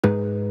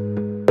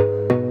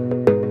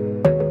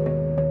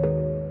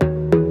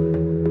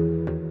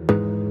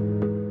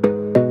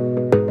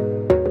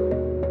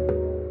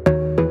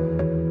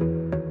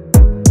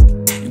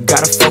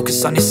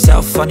on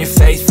yourself, on your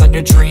faith, on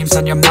your dreams,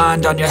 on your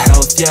mind, on your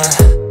health, yeah.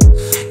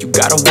 You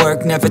gotta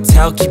work, never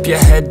tell, keep your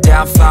head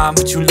down, find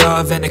what you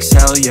love and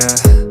excel, yeah.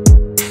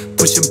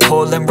 Push and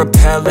pull and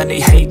repel any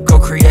hate, go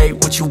create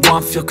what you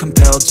want, feel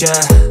compelled,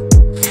 yeah.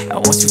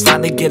 And once you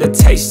finally get a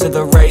taste of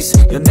the race,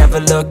 you'll never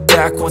look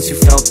back once you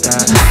felt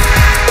that.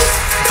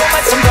 Don't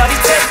let somebody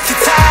take your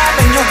time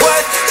and your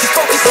worth, just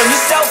focus on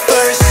yourself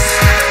first.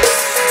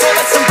 Don't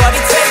let somebody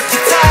take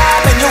your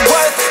time and your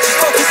worth, just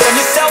focus on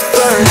yourself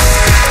first.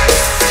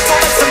 Don't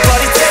let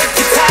somebody take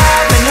your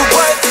time and your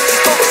worth,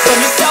 just focus on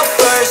yourself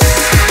first.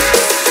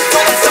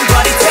 Don't let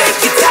somebody take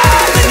your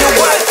time and your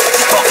worth,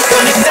 just focus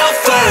on yourself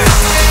first.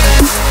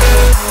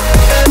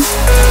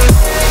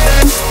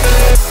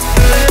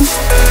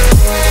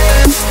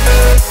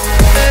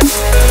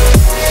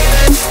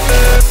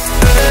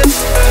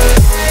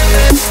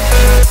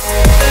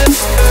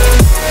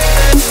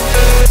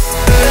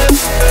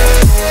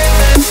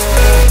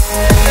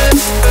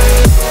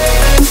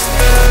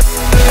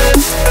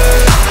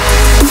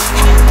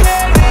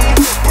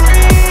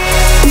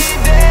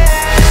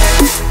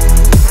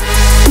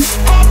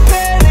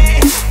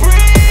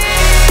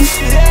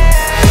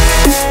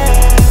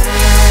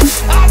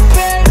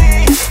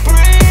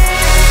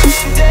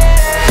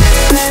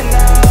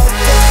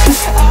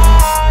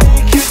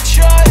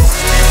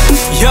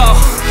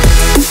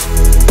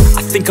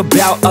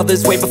 About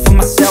others way before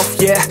myself,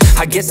 yeah.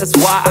 I guess that's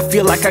why I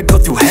feel like I go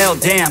through hell,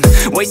 damn.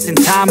 Wasting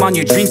time on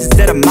your dreams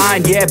instead of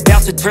mine, yeah.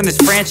 About to turn this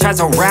franchise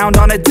around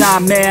on a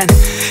dime, man.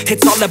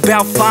 It's all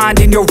about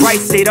finding your right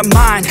state of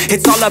mind.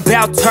 It's all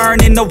about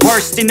turning the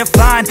worst into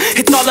fine.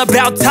 It's all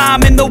about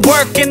time and the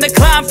work and the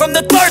climb. From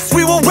the thirst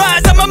we will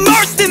rise, I'm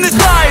immersed in this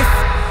life.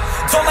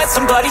 Don't let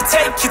somebody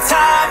take your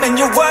time and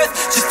your worth,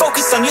 just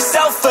focus on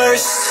yourself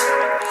first.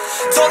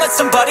 Don't let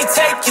somebody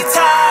take your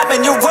time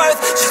and your worth,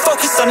 just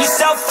focus on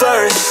yourself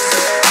first.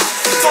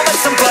 Don't let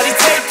somebody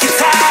take your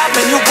time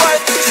and your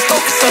worth, just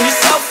focus on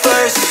yourself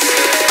first.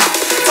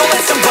 Don't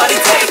let somebody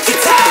take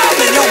your time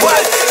and your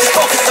worth, just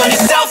focus on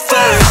yourself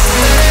first.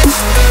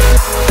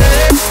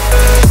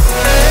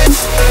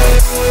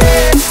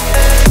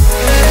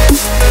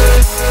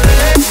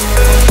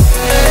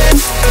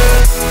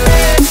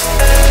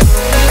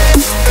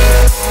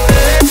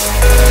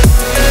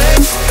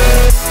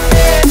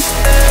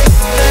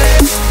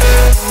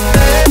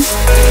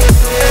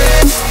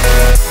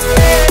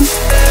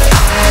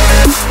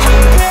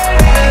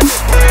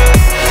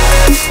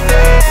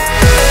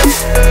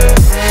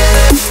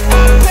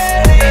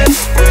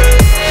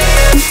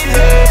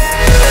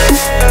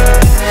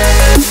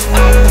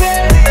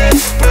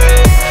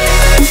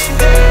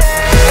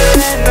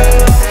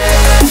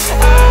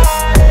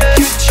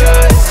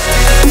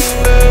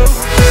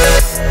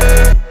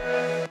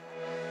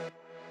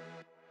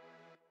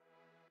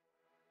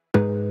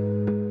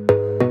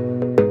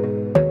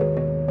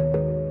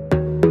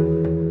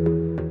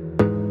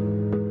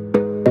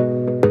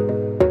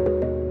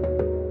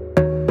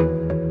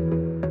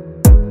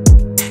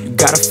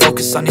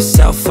 On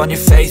yourself, on your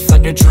faith,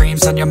 on your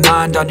dreams, on your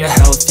mind, on your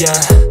health, yeah.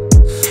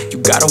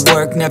 You gotta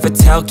work, never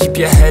tell, keep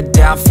your head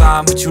down,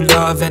 find what you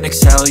love and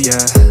excel,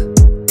 yeah.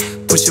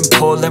 Push and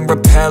pull and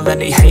repel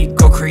any hate,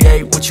 go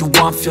create what you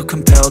want, feel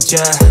compelled,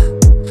 yeah.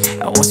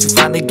 And once you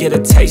finally get a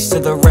taste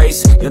of the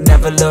race, you'll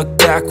never look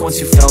back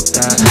once you felt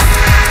that.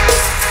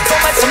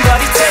 Don't let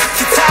somebody take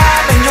your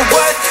time and your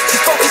worth,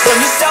 just focus on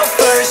yourself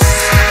first.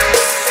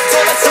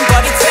 Don't let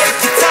somebody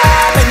take your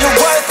time and your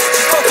worth,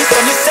 just focus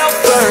on yourself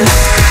first.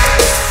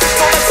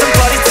 Don't let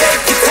somebody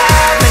take your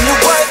time and your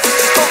worth,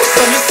 just focus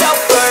on yourself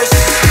first.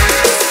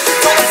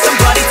 Don't let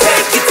somebody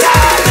take your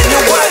time and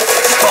your worth,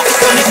 just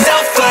focus on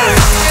yourself first.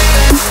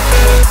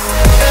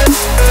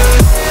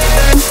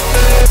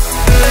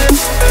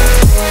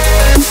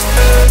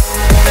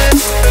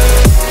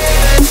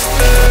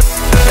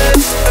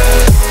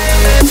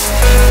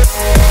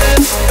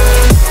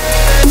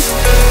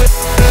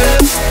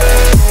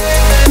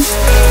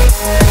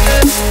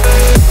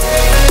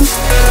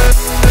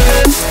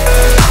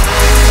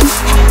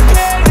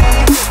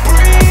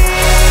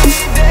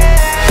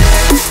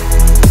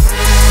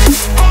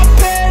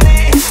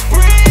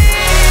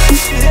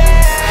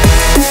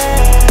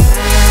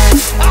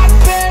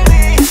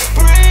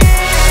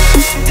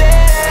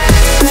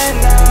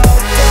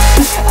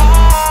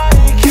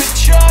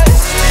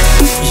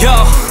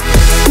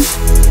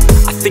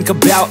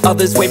 About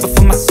others way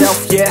before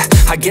myself, yeah.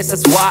 I guess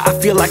that's why I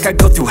feel like I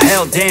go through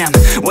hell, damn.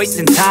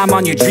 Wasting time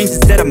on your dreams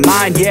instead of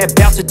mine, yeah.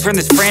 About to turn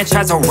this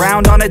franchise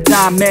around on a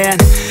dime, man.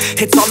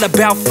 It's all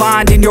about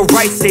finding your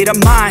right state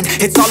of mind.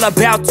 It's all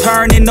about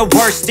turning the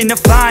worst into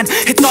fine.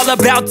 It's all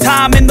about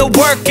time and the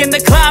work and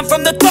the climb.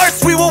 From the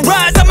thirst we will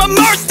rise, I'm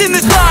immersed in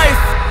this life.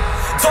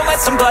 Don't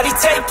let somebody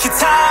take your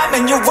time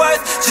and your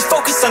worth, just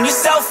focus on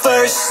yourself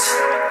first.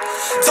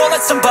 Don't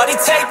let somebody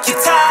take your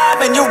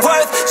time and your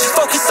worth, just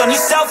focus on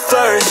yourself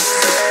first.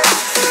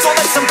 Don't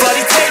let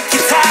somebody take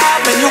your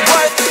time and your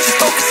worth,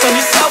 just focus on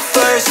yourself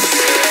first.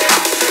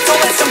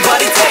 Don't let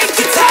somebody take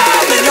your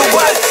time and your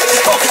worth,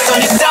 just focus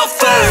on yourself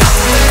first.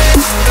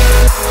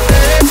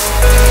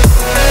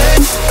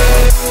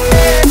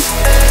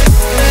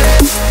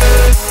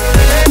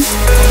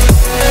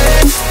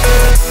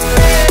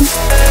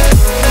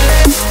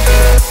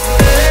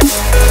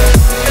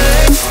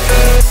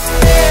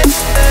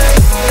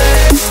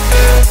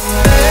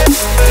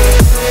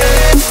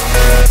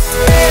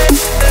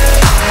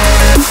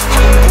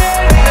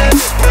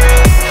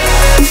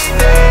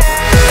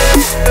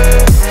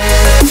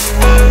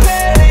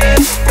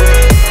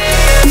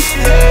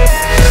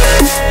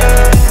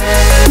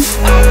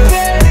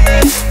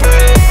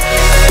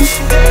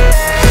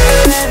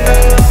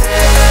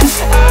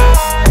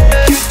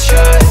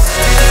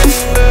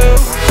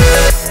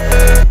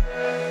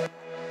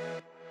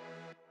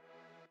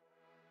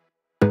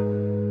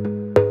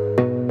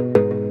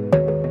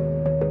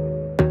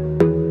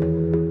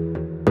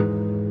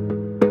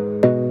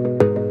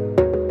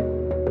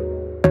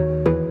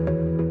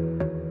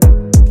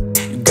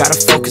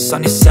 focus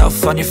on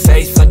yourself, on your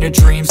faith, on your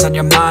dreams, on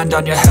your mind,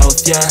 on your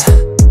health, yeah.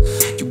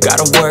 You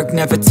gotta work,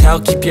 never tell,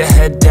 keep your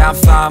head down,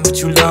 find what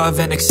you love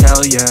and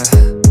excel, yeah.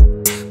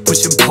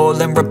 Push and pull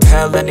and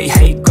repel any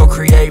hate, go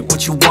create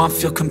what you want,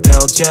 feel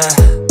compelled, yeah.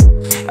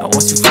 And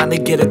once you finally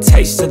get a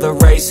taste of the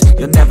race,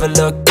 you'll never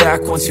look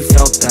back once you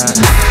felt that.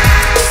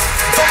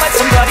 Don't let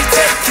somebody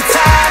take your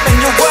time and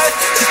your worth,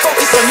 just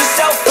focus on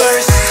yourself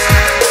first.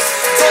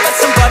 Don't let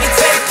somebody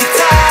take your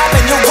time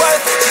and your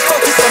worth, just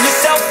focus on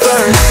yourself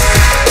first.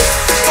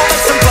 Don't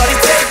let somebody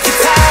take your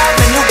time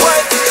and your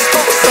worth, just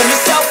focus on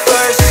yourself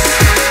first.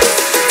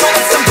 Don't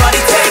let somebody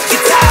take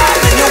your time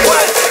and your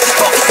worth, just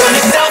focus on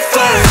yourself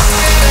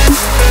first.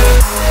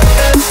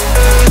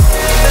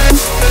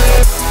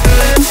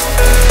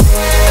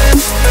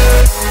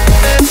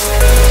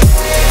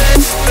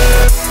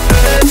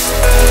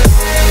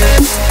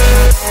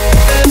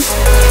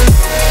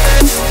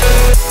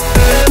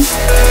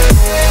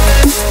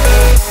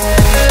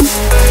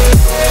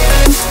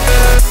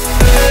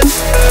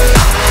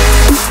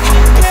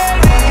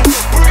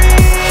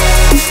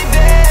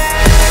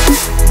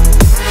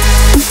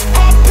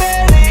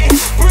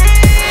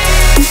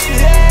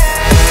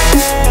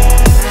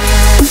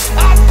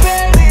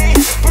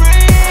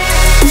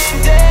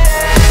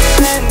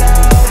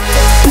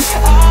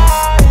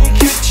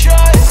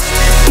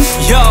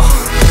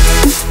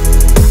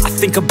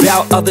 Think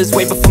about others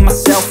way before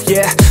myself,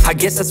 yeah. I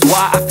guess that's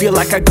why I feel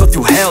like I go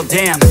through hell,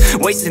 damn.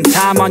 Wasting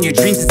time on your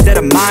dreams instead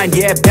of mine,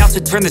 yeah. About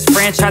to turn this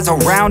franchise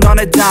around on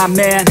a dime,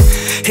 man.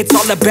 It's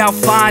all about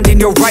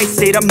finding your right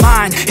state of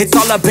mind. It's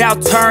all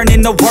about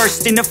turning the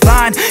worst into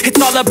fine. It's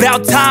all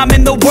about time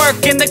and the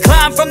work and the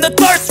climb. From the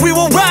thirst we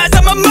will rise,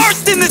 I'm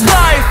immersed in this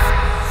life.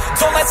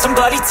 Don't let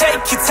somebody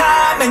take your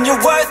time and your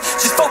worth,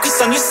 just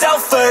focus on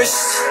yourself first.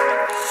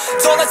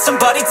 Don't let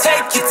somebody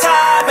take your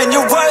time and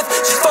your worth,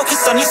 just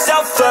focus on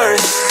yourself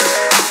first.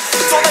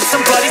 Don't let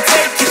somebody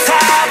take your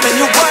time and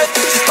your worth,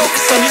 just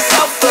focus on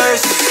yourself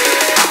first.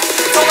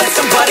 Don't let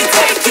somebody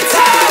take your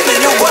time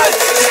and your worth,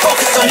 just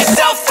focus on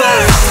yourself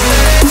first.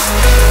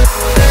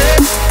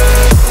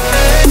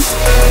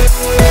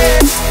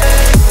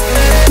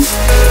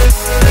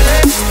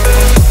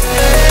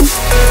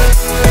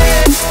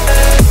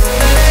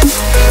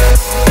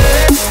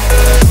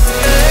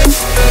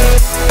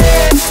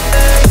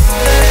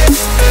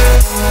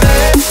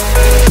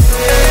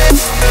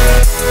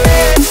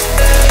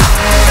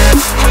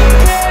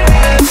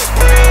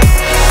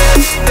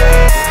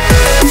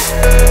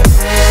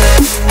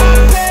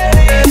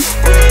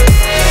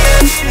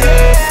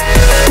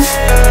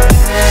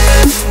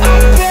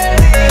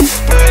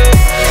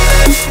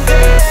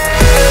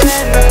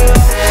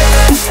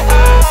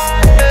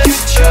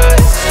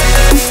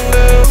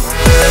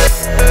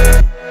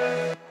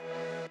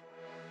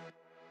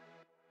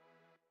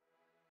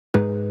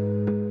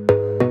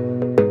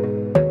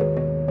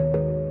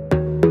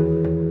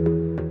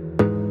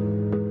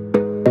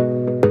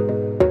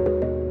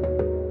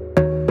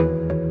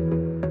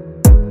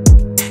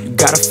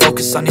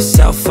 On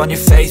yourself, on your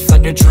faith,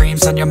 on your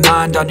dreams, on your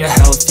mind, on your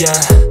health, yeah.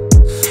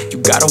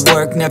 You gotta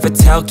work, never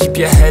tell, keep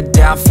your head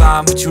down,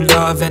 find what you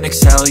love and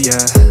excel,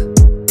 yeah.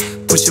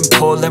 Push and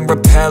pull and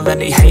repel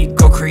any hate,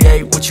 go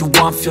create what you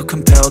want, feel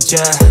compelled,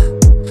 yeah.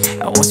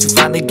 And once you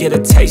finally get a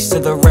taste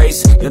of the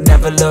race, you'll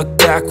never look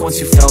back once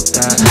you felt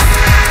that.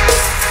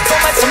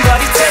 Don't let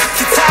somebody take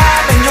your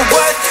time and your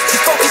worth,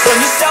 just focus on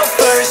yourself.